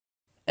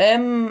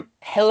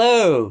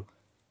Hello.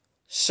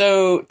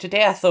 So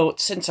today I thought,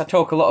 since I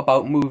talk a lot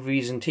about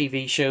movies and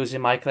TV shows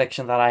in my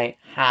collection that I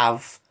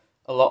have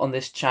a lot on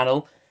this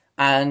channel,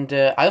 and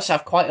I also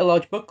have quite a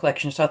large book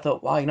collection, so I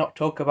thought, why not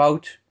talk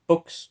about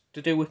books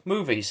to do with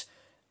movies?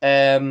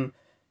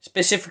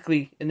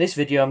 Specifically, in this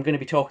video, I'm going to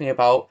be talking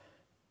about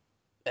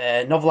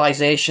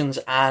novelizations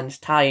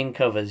and tie-in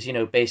covers. You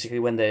know, basically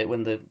when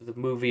the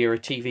movie or a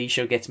TV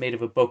show gets made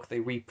of a book, they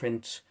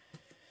reprint.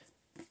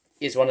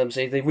 Is one of them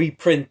say they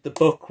reprint the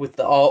book with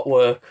the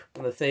artwork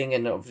and the thing,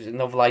 and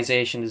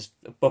novelization is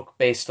a book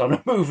based on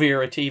a movie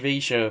or a TV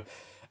show.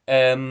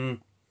 So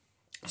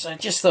I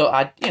just thought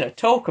I'd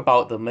talk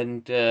about them,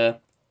 and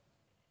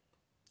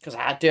because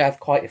I do have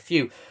quite a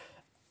few.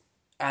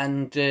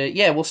 And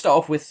yeah, we'll start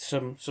off with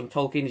some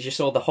Tolkien. As you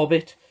saw, The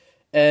Hobbit.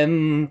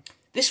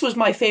 This was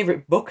my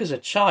favourite book as a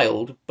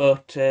child,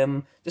 but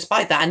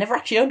despite that, I never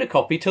actually owned a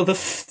copy till the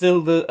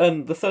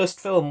first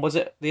film. Was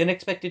it The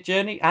Unexpected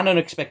Journey? An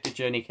Unexpected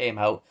Journey came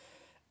out.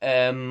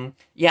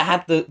 Yeah, I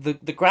had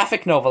the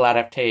graphic novel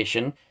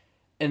adaptation,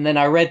 and then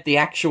I read the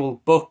actual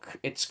book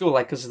at school,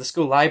 like, because the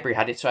school library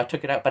had it, so I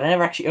took it out. But I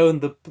never actually owned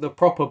the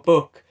proper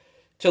book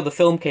till the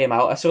film came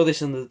out. I saw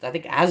this in I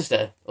think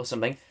Asda or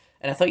something,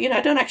 and I thought,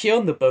 I don't actually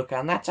own the book,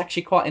 and that's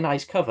actually quite a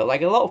nice cover.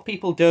 Like, a lot of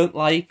people don't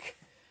like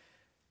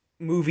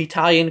movie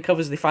tie-in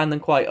covers. They find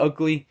them quite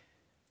ugly,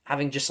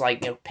 having just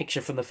like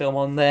picture from the film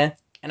on there,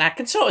 and I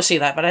can sort of see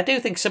that, but I do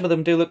think some of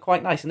them do look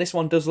quite nice, and this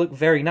one does look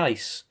very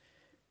nice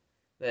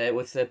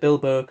with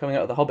Bilbo coming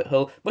out of the Hobbit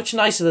hole, much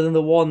nicer than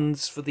the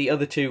ones for the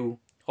other two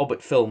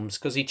Hobbit films,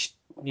 because each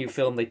new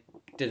film they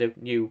did a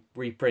new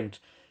reprint,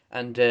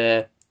 and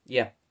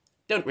yeah,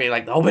 don't really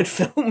like the Hobbit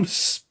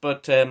films,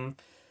 but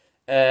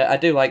I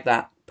do like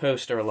that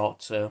poster a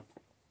lot, so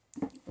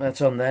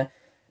that's on there.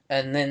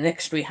 And then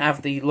next we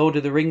have the Lord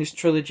of the Rings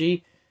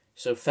trilogy.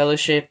 So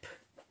Fellowship,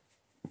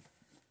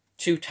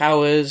 Two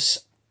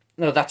Towers.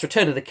 No, that's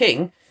Return of the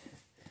King.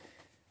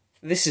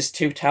 This is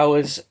Two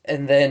Towers,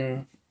 and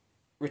then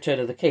Return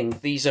of the King.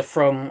 These are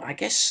from, I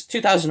guess,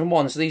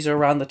 2001. So these are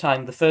around the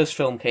time the first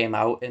film came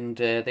out, and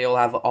they all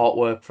have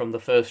artwork from the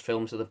first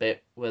film to the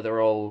bit where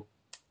they're all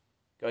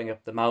going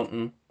up the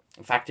mountain.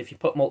 In fact, if you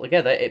put them all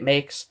together, it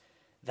makes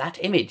that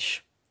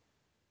image,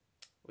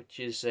 which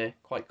is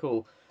quite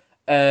cool.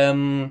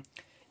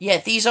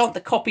 Yeah, these aren't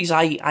the copies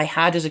I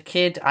had as a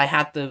kid. I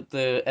had was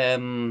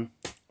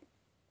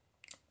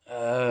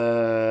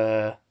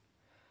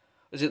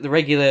it the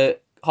regular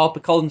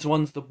HarperCollins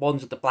ones, the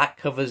ones with the black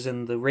covers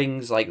and the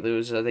rings? Like, there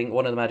was, I think,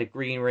 one of them had a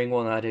green ring,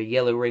 one had a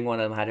yellow ring,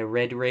 one of them had a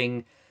red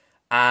ring,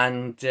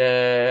 and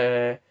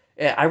yeah,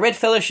 I read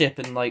Fellowship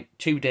in like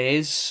 2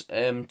 days.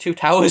 Two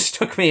Towers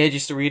took me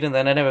ages to read, and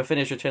then I never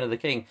finished Return of the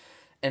King,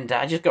 and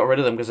I just got rid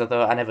of them because I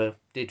thought I never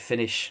did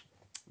finish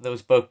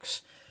those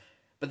books.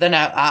 But then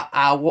I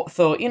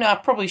thought, I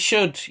probably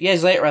should.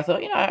 Years later, I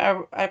thought,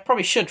 I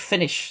probably should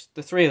finish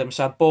the three of them.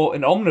 So I bought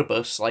an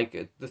omnibus,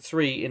 like the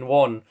 3 in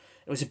 1.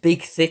 It was a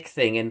big, thick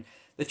thing. And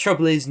the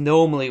trouble is,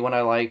 normally when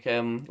I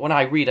when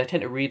I read, I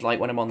tend to read like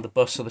when I'm on the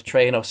bus or the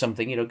train or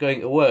something,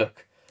 going to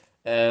work.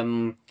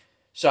 So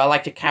I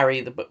like to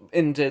carry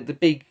the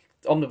big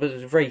omnibus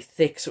was very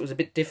thick, so it was a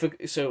bit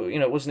difficult. So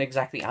it wasn't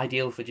exactly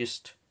ideal for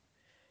just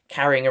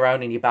carrying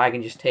around in your bag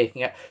and just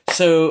taking it.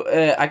 So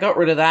I got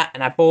rid of that,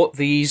 and I bought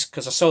these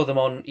because I saw them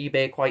on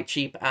eBay quite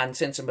cheap, and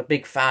since I'm a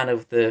big fan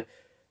of the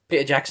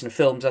Peter Jackson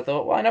films, I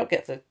thought, why not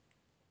get the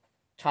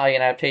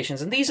tie-in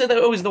adaptations? And these are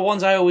always the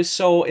ones I always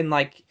saw in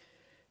like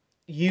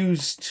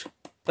used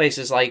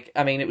places. Like,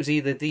 I mean, it was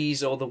either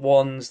these or the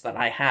ones that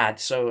I had,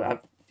 so I'm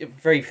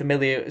very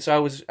familiar. So I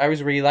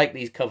always really like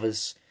these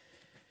covers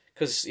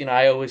because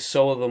I always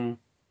saw them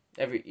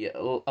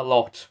a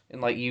lot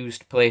in like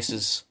used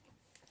places.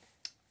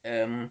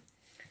 Yeah.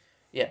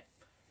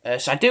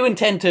 So I do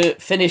intend to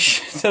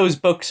finish those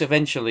books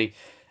eventually.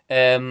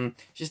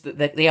 Just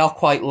that they are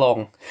quite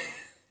long.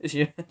 But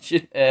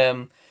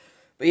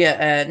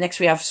yeah, next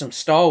we have some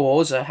Star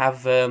Wars. I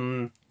have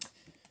the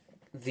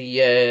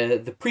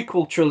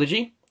prequel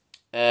trilogy.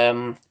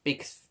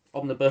 Big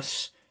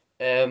omnibus.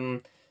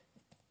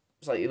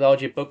 Slightly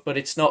larger book, but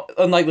it's not,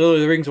 unlike the Lord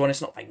of the Rings one,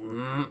 it's not like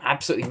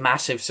absolutely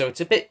massive, so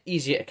it's a bit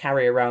easier to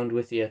carry around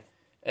with you.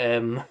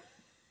 On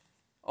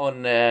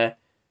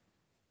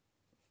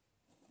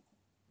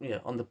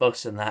the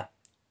bus and that.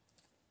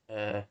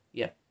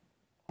 Yeah.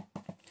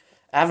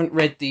 I haven't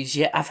read these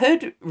yet. I've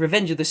heard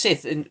Revenge of the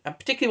Sith, and I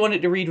particularly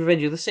wanted to read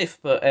Revenge of the Sith,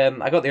 but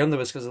I got the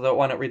omnibus because I thought,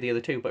 why not read the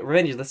other two? But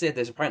Revenge of the Sith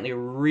is apparently a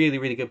really,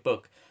 really good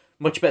book.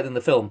 Much better than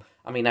the film.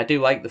 I mean, I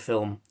do like the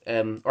film.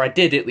 Or I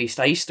did, at least.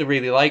 I used to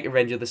really like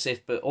Revenge of the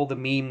Sith, but all the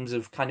memes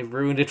have kind of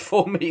ruined it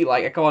for me.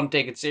 Like, I can't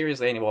take it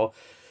seriously anymore.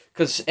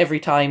 Because every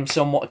time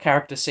a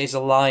character says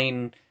a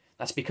line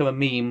that's become a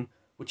meme,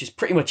 which is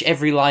pretty much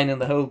every line in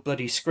the whole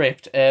bloody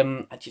script,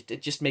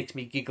 it just makes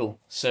me giggle.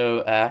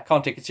 So I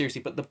can't take it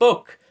seriously. But the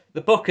book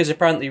is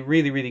apparently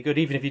really, really good.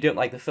 Even if you don't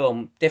like the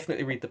film,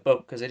 definitely read the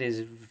book, because it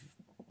is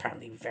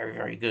apparently very,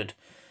 very good.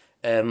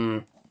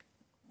 Who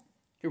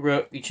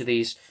wrote each of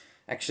these,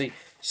 actually?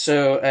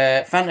 So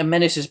Phantom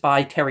Menace is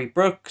by Terry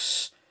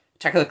Brooks.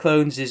 Attack of the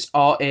Clones is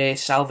R.A.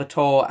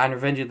 Salvatore, and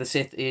Revenge of the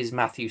Sith is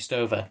Matthew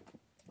Stover.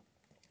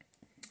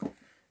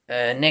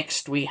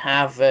 Next we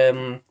have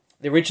the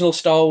original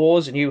Star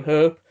Wars, A New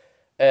Hope.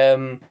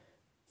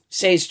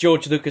 Says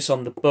George Lucas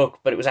on the book,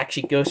 but it was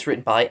actually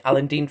ghostwritten by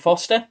Alan Dean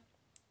Foster.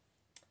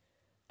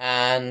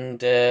 And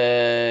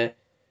George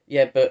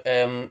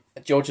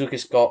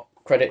Lucas got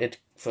credited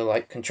for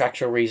like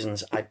contractual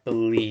reasons, I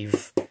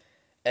believe.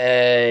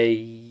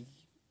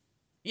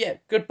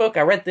 Good book.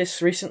 I read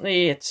this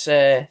recently. It's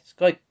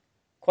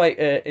quite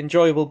an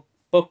enjoyable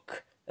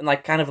book, and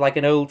like kind of like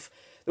an old.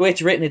 The way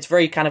it's written, it's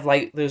very kind of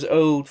like those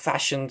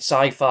old-fashioned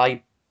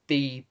sci-fi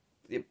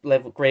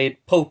B-level grade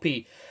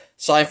pulpy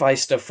sci-fi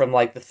stuff from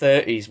like the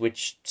 30s,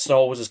 which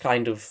Star Wars is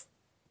kind of,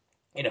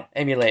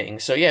 emulating.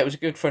 So yeah, it was a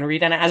good fun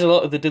read, and it has a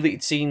lot of the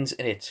deleted scenes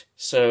in it.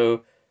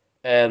 So,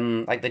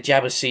 like the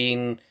Jabba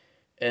scene,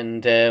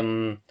 and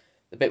the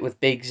bit with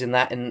Biggs and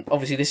that, and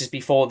obviously this is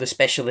before the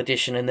special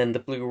edition, and then the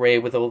Blu-ray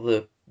with all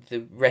the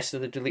rest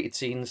of the deleted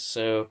scenes.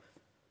 So,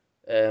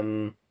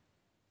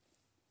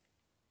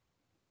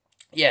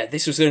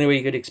 this was the only way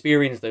you could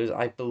experience those,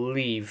 I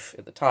believe,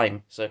 at the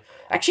time. So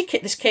actually,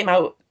 this came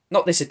out,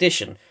 not this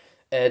edition.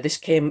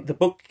 The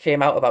book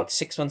came out about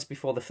 6 months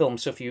before the film,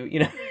 so if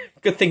you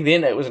good thing the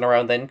internet wasn't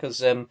around then,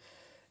 because,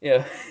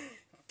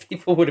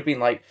 people would have been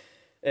like,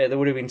 there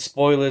would have been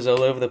spoilers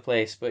all over the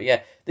place. But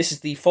yeah, this is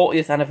the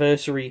 40th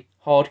anniversary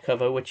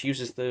hardcover, which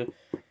uses the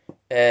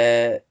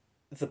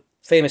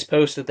famous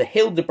poster, the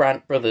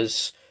Hildebrandt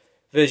brothers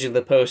version of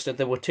the poster.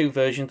 There were two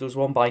versions. There was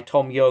one by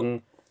Tom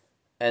Young,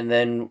 and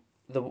then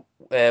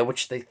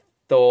which they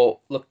thought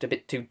looked a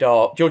bit too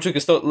dark. George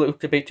Lucas thought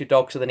looked a bit too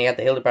dark, so then he had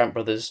the Hildebrandt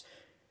brothers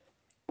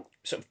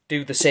sort of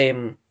do the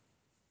same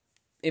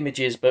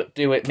images, but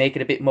make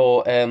it a bit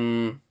more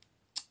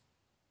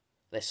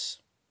less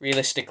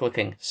realistic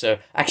looking. So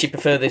I actually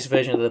prefer this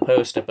version of the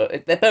poster,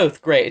 but they're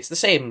both great. It's the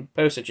same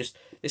poster, just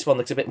this one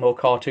looks a bit more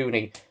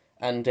cartoony,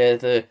 and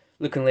the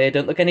Luke and Leia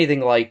don't look anything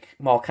like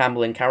Mark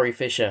Hamill and Carrie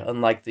Fisher,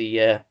 unlike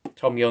the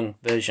Tom Young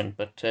version.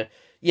 But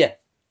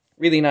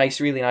really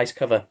nice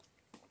cover.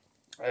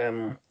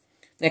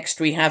 Next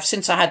we have,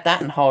 since I had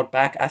that in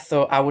hardback, I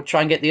thought I would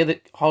try and get the other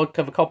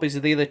hardcover copies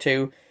of the other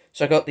two.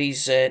 So I got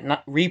these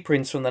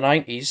reprints from the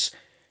 90s,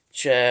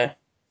 which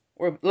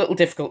were a little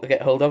difficult to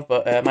get hold of,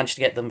 but managed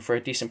to get them for a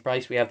decent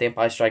price. We have The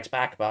Empire Strikes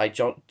Back by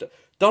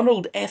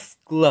Donald F.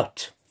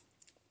 Glut.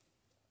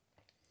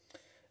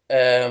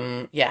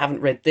 I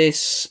haven't read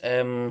this.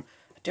 I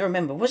do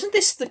remember, wasn't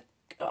this the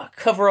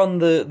cover on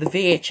the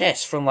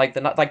VHS from like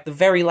the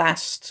very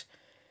last...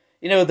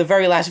 the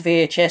very last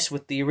VHS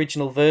with the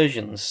original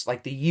versions,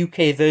 like the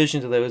UK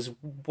versions of those,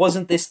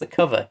 wasn't this the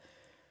cover?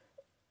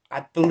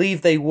 I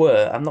believe they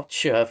were. I'm not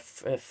sure. A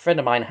friend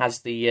of mine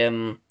has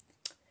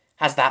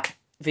has that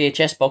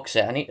VHS box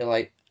set. I need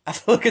to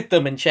have a look at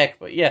them and check.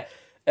 But yeah,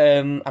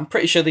 I'm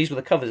pretty sure these were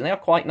the covers, and they are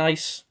quite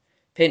nice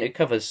painted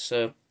covers.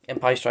 So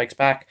Empire Strikes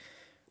Back,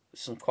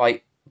 some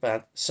quite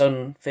bad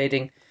sun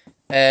fading,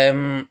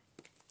 and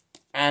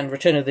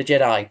Return of the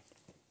Jedi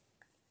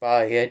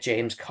by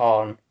James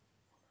Caan.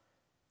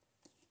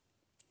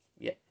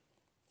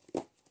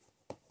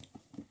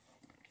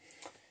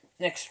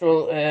 Next,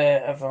 we'll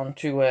have on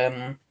to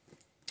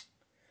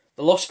The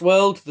Lost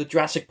World, the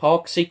Jurassic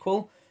Park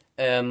sequel.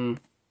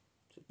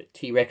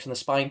 T-Rex in the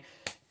spine.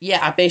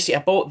 Yeah, I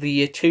bought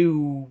the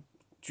two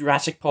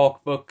Jurassic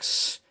Park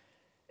books.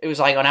 It was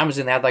like on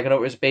Amazon. They had it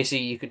was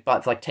basically you could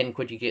buy for like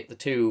 £10. You get the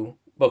two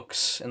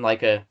books and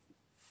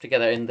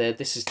together. And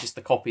this is just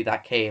the copy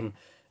that came.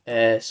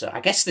 So I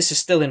guess this is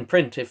still in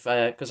print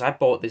because I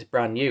bought this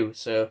brand new.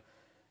 So.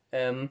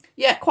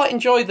 Quite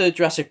enjoy the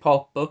Jurassic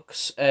Park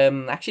books. I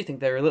actually think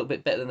they're a little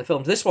bit better than the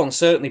films. This one's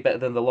certainly better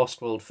than the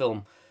Lost World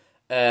film.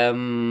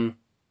 But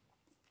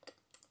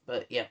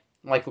yeah,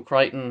 Michael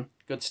Crichton,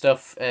 good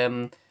stuff.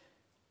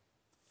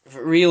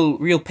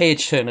 Real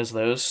page turners,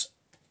 those.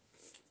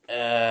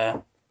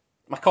 My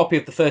copy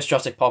of the first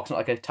Jurassic Park's not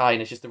like a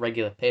tie-in, it's just a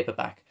regular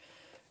paperback.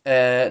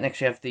 Next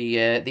we have the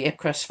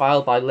Ipcress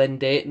File by Len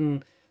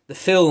Dayton. The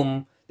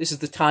film... This is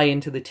the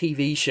tie-in to the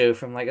TV show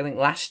from, I think,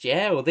 last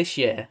year or this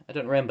year. I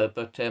don't remember,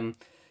 but, I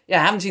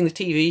haven't seen the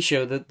TV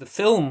show. The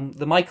film,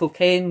 the Michael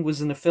Caine was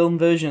in a film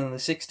version in the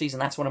 60s,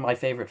 and that's one of my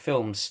favourite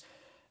films.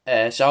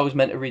 So I was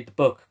meant to read the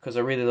book, because I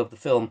really love the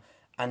film.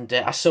 And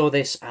I saw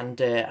this,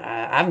 and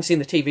I haven't seen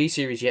the TV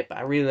series yet, but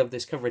I really love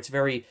this cover.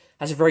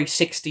 Has a very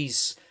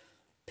 60s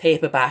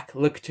paperback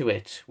look to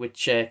it,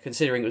 which,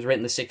 considering it was written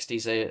in the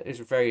 60s, is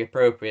very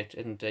appropriate.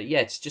 And,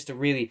 it's just a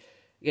really,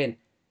 again,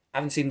 I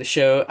haven't seen the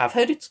show. I've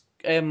heard it's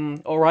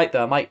alright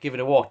though. I might give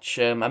it a watch.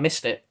 I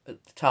missed it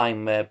at the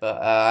time, but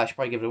I should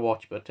probably give it a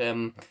watch. But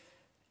I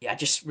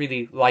just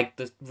really liked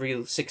the real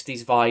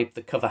 60s vibe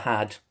the cover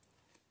had.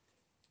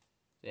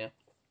 Yeah.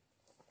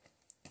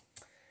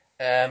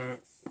 The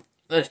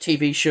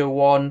TV show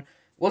one.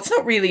 Well, it's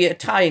not really a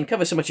tie-in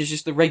cover so much as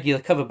just the regular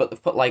cover, but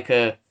they've put like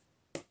a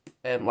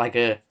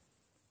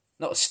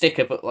not a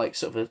sticker, but like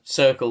sort of a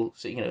circle,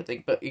 so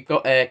thing. But you've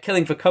got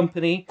Killing for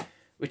Company,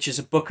 which is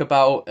a book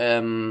about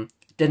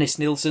Dennis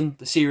Nilsen,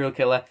 the serial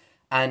killer,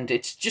 and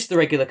it's just the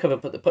regular cover,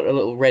 but they put a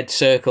little red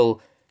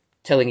circle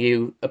telling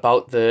you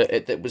about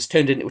that was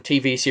turned into a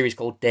TV series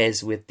called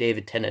Des with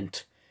David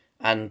Tennant.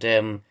 And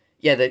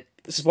yeah,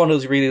 this is one of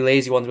those really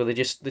lazy ones where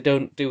they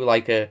don't do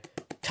like a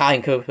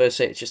tying cover per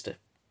se. It's just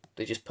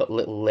they just put a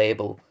little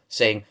label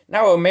saying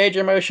now a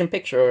major motion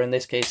picture, or in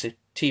this case a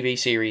TV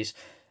series.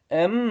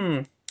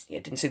 Yeah,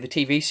 didn't see the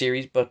TV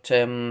series, but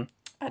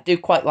I do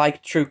quite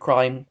like true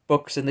crime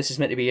books, and this is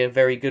meant to be a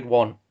very good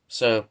one.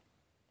 So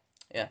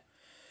yeah.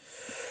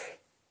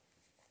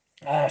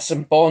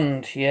 Some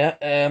Bond here.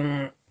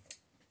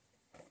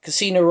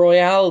 Casino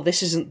Royale.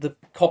 This isn't the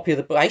copy of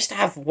the book. I used to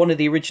have one of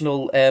the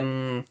original,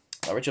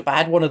 but I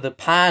had one of the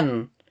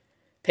Pan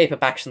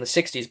paperbacks in the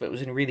 60s, but it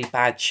was in really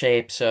bad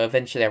shape, so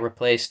eventually I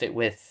replaced it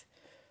with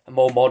a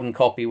more modern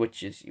copy,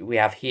 which is we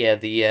have here,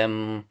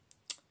 the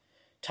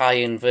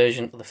tie-in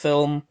version of the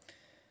film.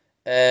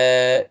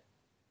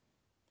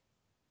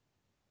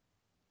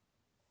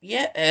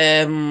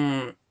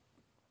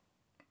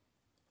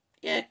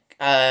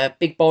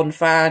 Big Bond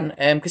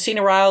fan.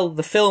 Casino Royale,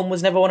 the film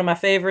was never one of my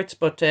favourites,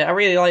 but I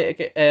really like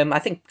it. I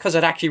think because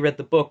I'd actually read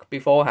the book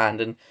beforehand,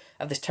 and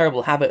I have this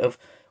terrible habit of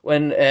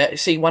when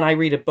I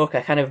read a book,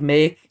 I kind of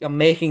I'm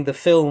making the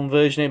film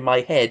version in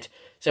my head.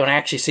 So when I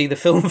actually see the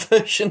film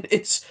version,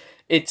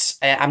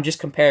 I'm just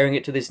comparing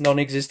it to this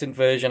non-existent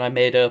version I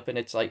made up, and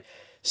it's like,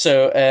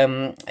 so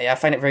I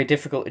find it very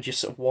difficult to just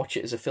sort of watch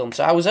it as a film.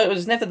 So I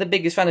was never the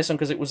biggest fan of this one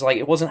because it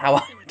wasn't how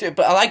I would do it,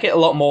 but I like it a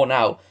lot more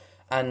now.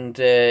 And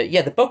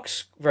yeah, the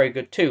book's very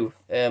good too.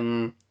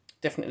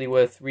 Definitely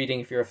worth reading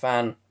if you're a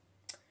fan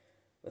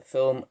of the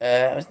film.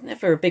 I was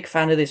never a big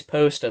fan of this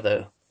poster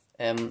though.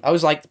 I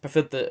always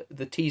preferred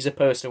the teaser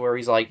poster where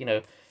he's like,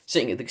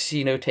 sitting at the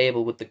casino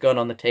table with the gun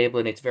on the table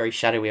and it's very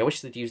shadowy. I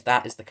wish they'd used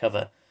that as the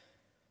cover.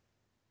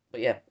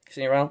 But yeah,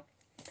 Casino Royale.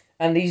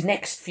 And these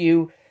next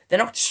few, they're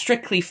not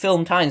strictly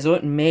film tie-ins. They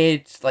weren't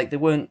made, they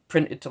weren't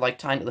printed to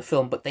tie into the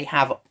film, but they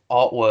have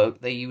artwork.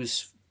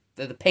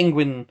 They're the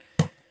Penguin,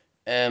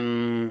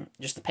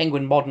 just the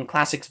Penguin Modern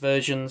Classics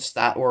versions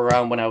that were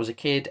around when I was a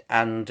kid,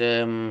 and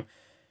they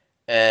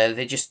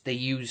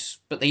use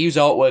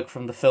artwork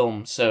from the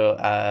film,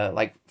 so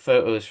like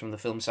photos from the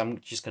film, so I'm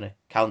just going to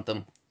count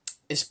them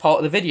as part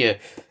of the video.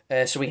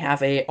 So we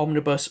have a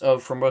omnibus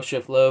of From Russia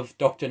with Love,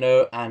 Dr.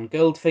 No and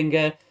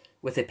Goldfinger,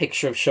 with a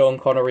picture of Sean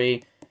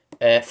Connery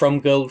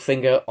from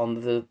Goldfinger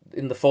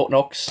in the Fort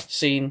Knox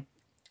scene.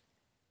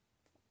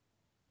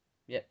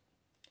 Yep.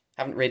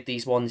 Haven't read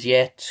these ones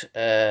yet.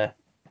 I've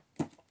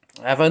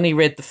only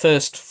read the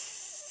first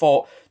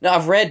 4. No,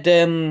 I've read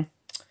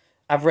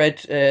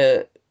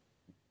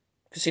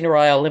Casino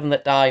Royale, Live and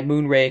Let Die,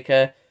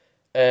 Moonraker,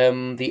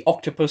 the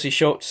Octopussy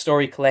short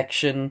story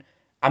collection.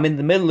 I'm in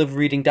the middle of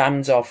reading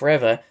Diamonds Are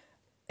Forever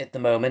at the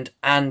moment,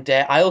 and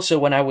I also,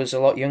 when I was a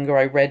lot younger,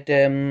 I read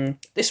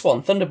this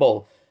one,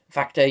 Thunderball. In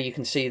fact, you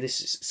can see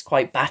this is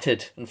quite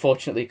battered,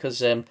 unfortunately,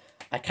 because I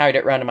carried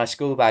it around in my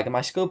school bag, and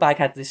my school bag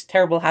had this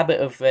terrible habit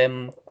of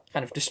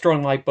kind of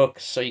destroying my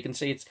books, so you can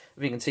see it's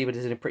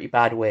in a pretty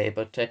bad way,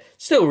 but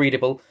still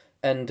readable.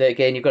 And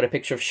again, you've got a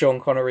picture of Sean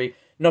Connery.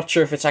 Not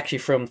sure if it's actually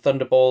from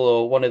Thunderball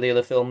or one of the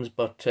other films,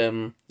 but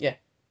yeah,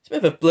 it's a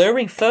bit of a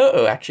blurring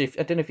photo. Actually,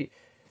 I don't know if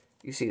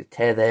you see the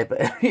tear there, but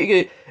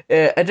I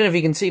don't know if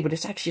you can see, but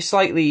it's actually a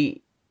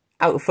slightly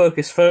out of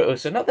focus photo,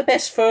 so not the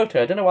best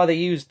photo. I don't know why they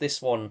used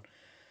this one.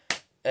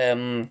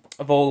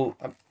 Of all,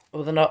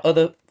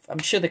 I'm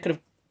sure they could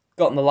have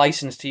gotten the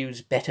license to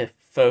use better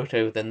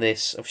photo than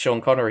this of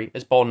Sean Connery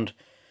as Bond.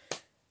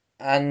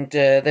 And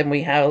then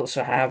we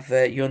also have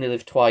You Only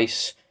Live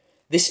Twice.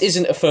 This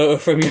isn't a photo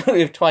from You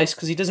Only Live Twice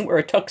because he doesn't wear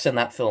a tux in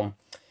that film.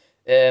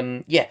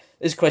 Yeah,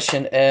 there's a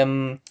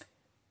question.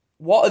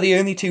 What are the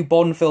only 2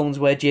 Bond films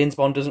where James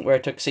Bond doesn't wear a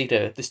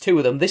tuxedo? There's 2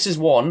 of them. This is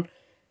one.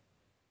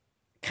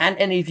 Can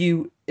any of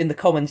you in the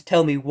comments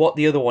tell me what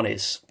the other one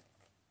is?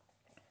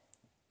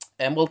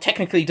 Well,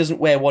 technically he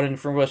doesn't wear one in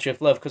From Russia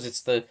with Love because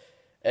it's the...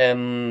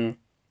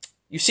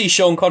 you see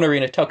Sean Connery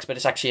in a tux, but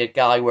it's actually a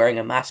guy wearing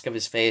a mask of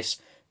his face.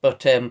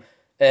 But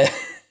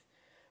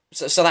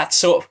so that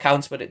sort of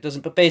counts, but it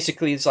doesn't. But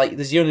basically, it's like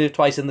there's You Only Live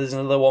Twice, and there's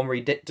another one where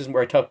he doesn't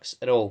wear a tux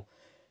at all.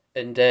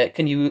 And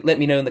can you let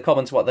me know in the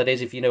comments what that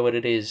is if you know what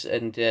it is?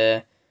 And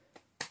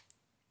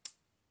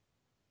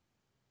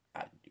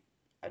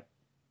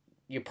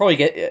you won't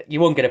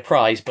get a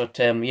prize, but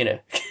you'll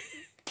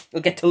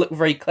get to look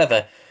very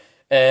clever.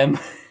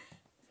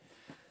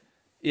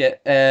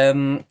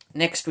 Yeah.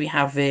 Next we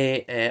have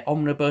a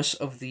omnibus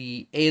of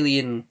the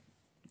Alien,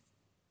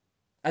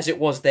 as it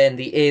was then,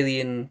 the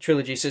Alien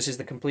trilogy. So this is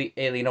the complete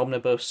Alien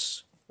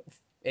omnibus,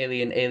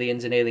 Alien,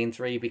 Aliens, and Alien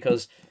 3,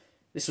 because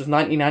this was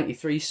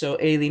 1993, so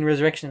Alien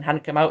Resurrection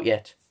hadn't come out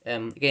yet.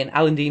 Again,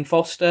 Alan Dean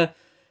Foster,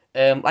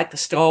 like the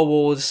Star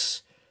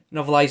Wars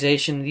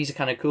novelisation. These are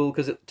kind of cool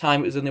because at the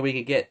time it was the only way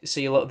you could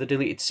see a lot of the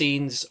deleted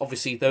scenes.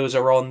 Obviously, those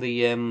are on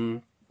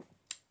the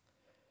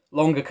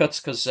longer cuts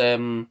because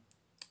obviously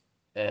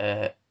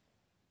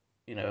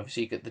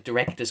you get the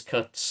director's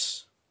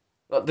cuts.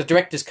 The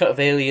director's cut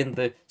of Alien,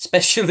 the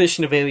special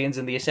edition of Aliens,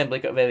 and the assembly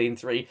cut of Alien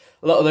 3.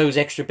 A lot of those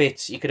extra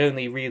bits you could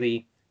only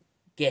really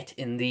get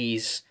in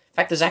these. In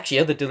fact, there's actually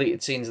other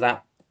deleted scenes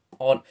that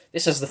aren't.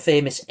 This has the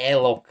famous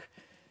airlock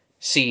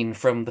scene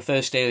from the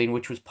first Alien,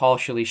 which was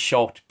partially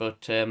shot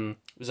but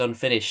was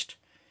unfinished.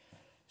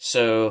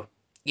 So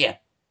yeah,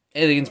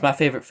 Alien's my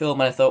favourite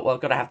film, and I thought, well,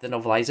 I've got to have the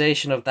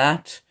novelisation of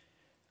that.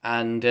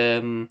 And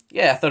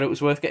yeah, I thought it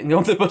was worth getting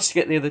on the bus to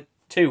get the other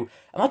two.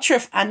 I'm not sure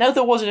if I know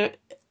there was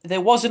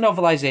a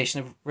novelisation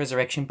of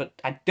Resurrection, but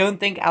I don't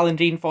think Alan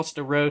Dean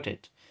Foster wrote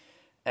it.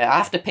 I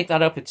have to pick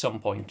that up at some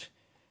point.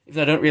 Even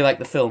though I don't really like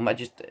the film, I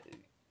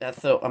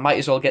thought I might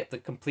as well get the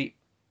complete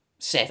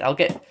set.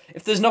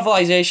 If there's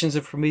novelizations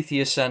of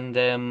Prometheus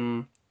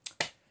and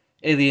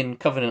Alien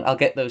Covenant, I'll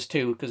get those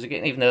too, because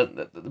again, even though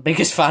the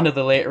biggest fan of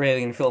the later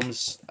Alien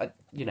films, I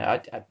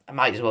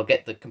might as well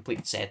get the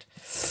complete set.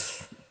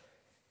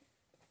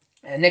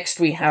 Next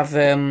we have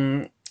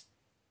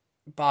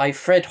by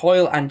Fred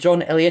Hoyle and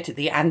John Elliott,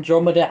 the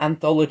Andromeda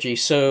Anthology.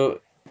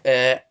 So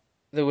it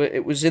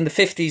was in the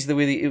 50s. There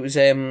was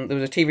a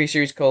TV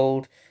series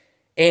called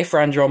A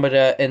for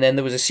Andromeda, and then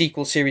there was a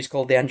sequel series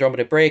called The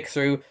Andromeda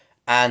Breakthrough,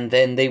 and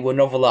then they were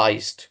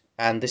novelised.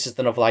 And this is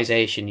the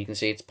novelisation. You can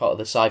see it's part of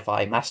the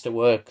Sci-Fi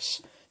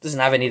Masterworks. It doesn't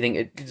have anything.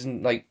 It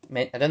doesn't I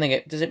don't think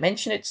it does. It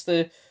mention it's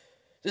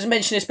doesn't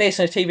mention it's based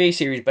on a TV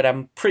series, but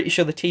I'm pretty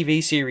sure the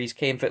TV series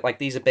came for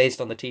these are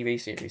based on the TV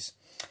series.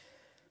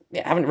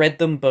 Yeah, I haven't read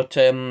them, but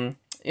I've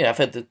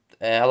heard that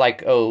I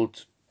like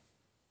old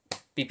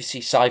BBC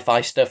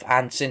sci-fi stuff,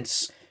 and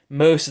since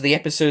most of the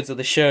episodes of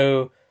the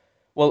show,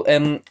 well,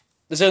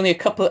 there's only a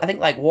couple. I think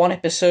one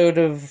episode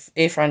of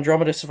A for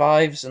Andromeda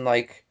survives, and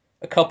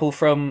a couple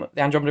from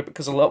the Andromeda,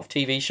 because a lot of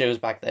TV shows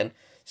back then,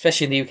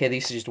 especially in the UK, they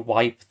used to just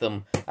wipe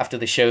them after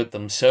they showed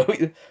them. So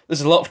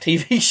there's a lot of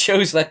TV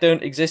shows that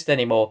don't exist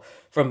anymore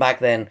from back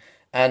then.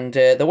 And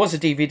there was a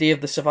DVD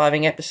of the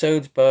surviving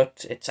episodes,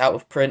 but it's out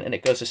of print and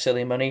it goes for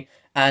silly money.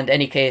 And in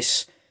any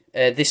case,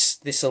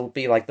 this'll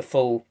be the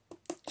full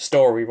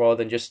story rather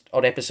than just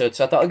odd episodes.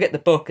 So I thought I'll get the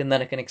book and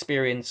then I can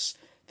experience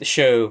the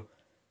show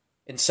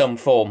in some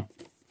form.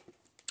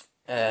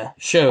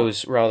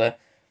 Shows, rather.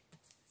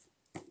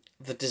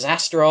 The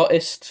Disaster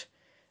Artist,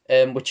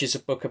 which is a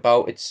book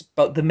about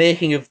the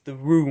making of The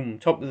Room.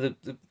 Top of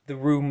the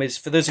Room is,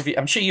 for those of you,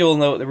 I'm sure you all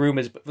know what The Room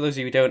is, but for those of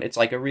you who don't, it's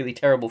a really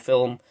terrible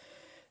film,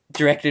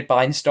 directed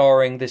by and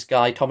starring this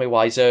guy Tommy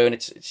Wiseau, and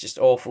it's just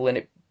awful, and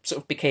it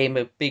sort of became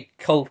a big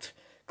cult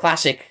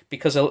classic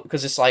because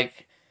it's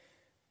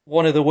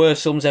one of the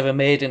worst films ever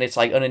made, and it's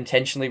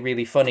unintentionally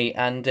really funny.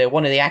 And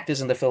one of the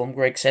actors in the film,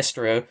 Greg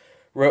Sestero,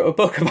 wrote a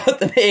book about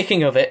the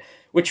making of it,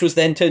 which was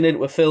then turned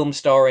into a film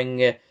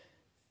starring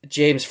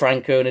James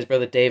Franco and his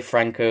brother Dave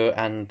Franco,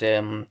 and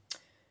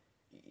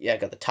I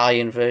got the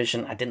tie-in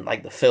version. I didn't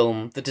like the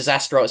film, the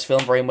Disaster Artist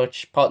film, very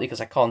much, partly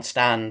because I can't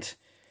stand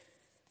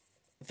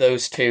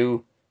those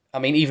two. I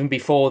mean, even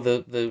before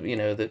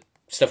the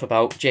stuff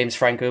about James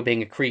Franco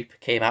being a creep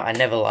came out, I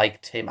never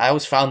liked him. I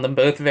always found them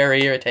both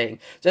very irritating.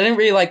 So I didn't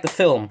really like the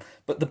film,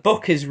 but the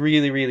book is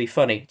really, really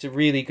funny. It's a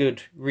really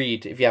good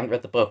read if you haven't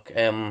read the book.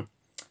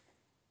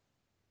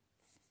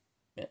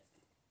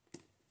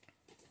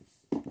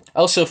 I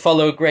also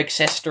follow Greg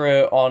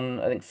Sestero on,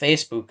 I think,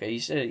 Facebook.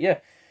 He's,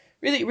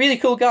 really, really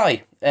cool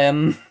guy.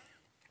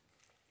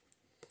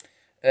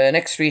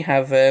 Next we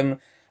have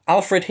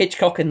Alfred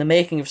Hitchcock in the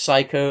Making of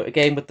Psycho,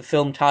 again with the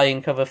film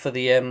tie-in cover for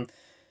the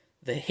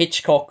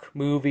Hitchcock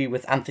movie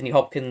with Anthony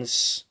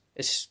Hopkins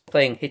is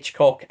playing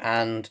Hitchcock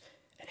and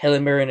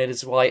Helen Mirren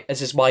as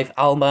his wife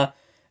Alma,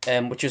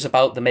 which was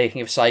about the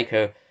making of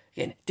Psycho.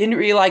 Again, didn't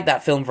really like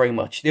that film very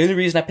much. The only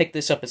reason I picked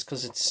this up is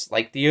because it's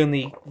the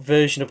only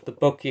version of the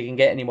book you can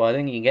get anymore. I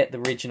think you can get the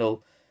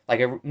original,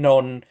 a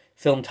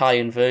non-film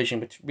tie-in version,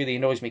 which really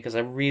annoys me because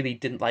I really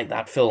didn't like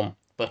that film.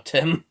 But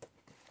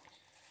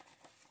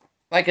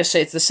like I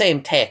say, it's the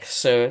same text,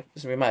 so it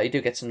doesn't really matter. You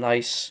do get some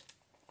nice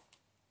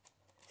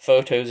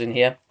photos in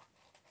here.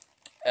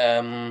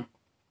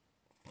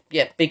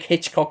 Big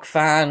Hitchcock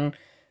fan,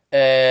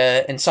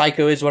 and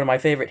Psycho is one of my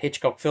favourite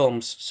Hitchcock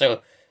films, so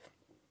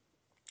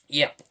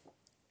yeah.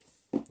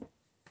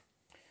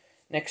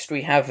 Next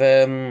we have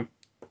The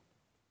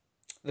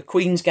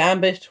Queen's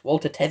Gambit,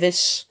 Walter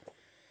Tevis.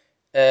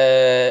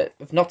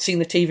 I've not seen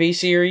the TV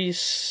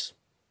series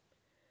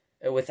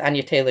with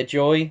Anya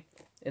Taylor-Joy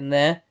in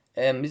there.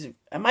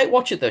 I might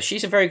watch it though.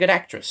 She's a very good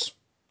actress.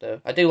 Though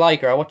I do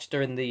like her. I watched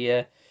her in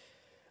the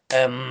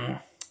The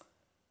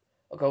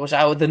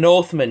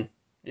Northman.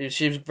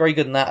 She was very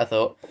good in that, I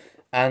thought.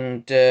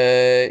 And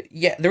the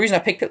reason I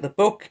picked up the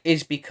book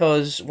is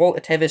because Walter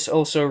Tevis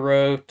also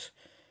wrote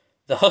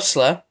The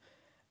Hustler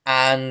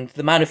and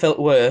The Man Who Felt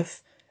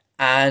Worth,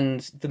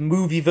 and the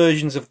movie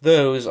versions of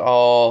those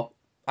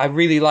I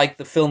really like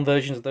the film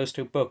versions of those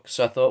two books,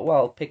 so I thought, well,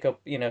 I'll pick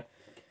up, I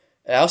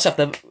also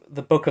have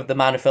the book of The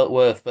Man Who Felt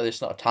Worth, but it's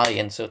not a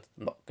tie-in, so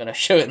I'm not going to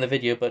show it in the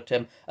video, but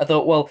I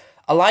thought, well,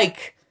 I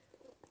like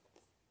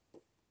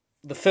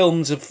the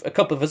films of a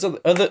couple of his other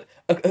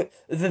I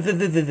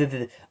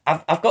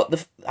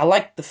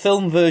like the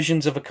film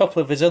versions of a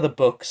couple of his other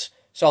books,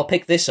 so I'll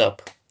pick this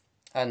up.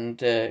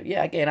 And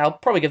again, I'll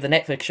probably give the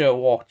Netflix show a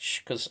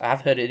watch because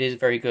I've heard it is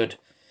very good.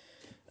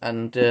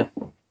 And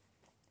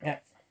yeah,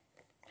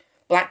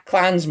 Black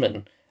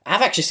Klansman.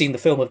 I've actually seen the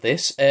film of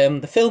this.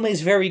 The film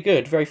is very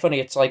good, very funny.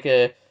 It's like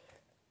a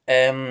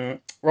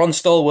Ron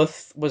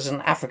Stallworth was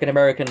an African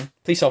American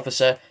police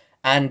officer,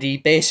 and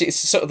it's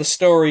sort of the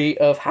story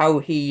of how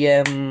he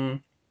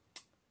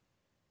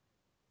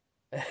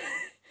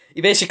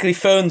he basically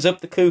phones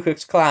up the Ku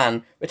Klux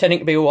Klan, pretending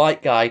to be a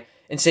white guy,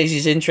 and says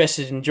he's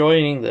interested in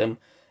joining them.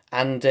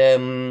 And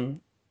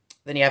then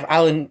you have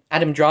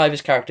Adam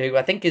Driver's character, who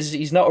I think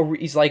he's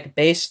not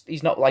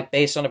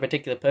based on a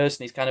particular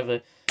person. He's kind of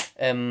a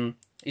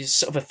he's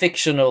sort of a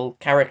fictional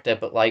character,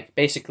 but like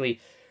basically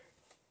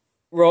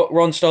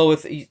Ron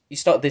Stallworth, he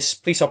started this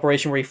police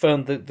operation where he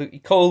phoned he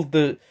called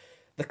the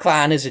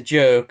Klan as a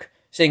joke,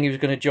 saying he was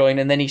going to join,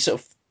 and then he sort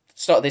of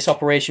started this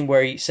operation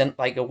where he sent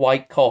like a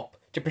white cop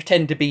to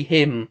pretend to be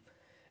him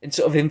and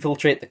sort of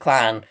infiltrate the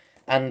Klan.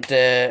 And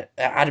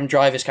Adam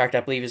Driver's character,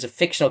 I believe, is a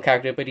fictional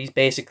character, but he's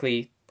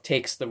basically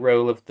takes the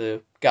role of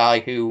the guy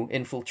who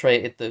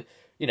infiltrated the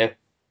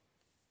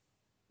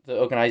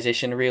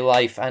organization in real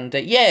life. And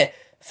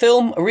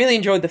film, I really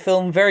enjoyed the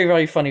film. Very,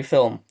 very funny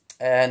film.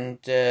 And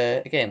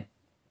again,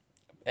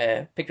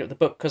 picked up the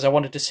book because I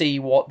wanted to see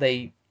what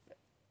they...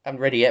 I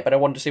haven't read it yet, but I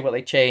wanted to see what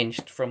they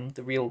changed from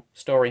the real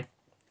story.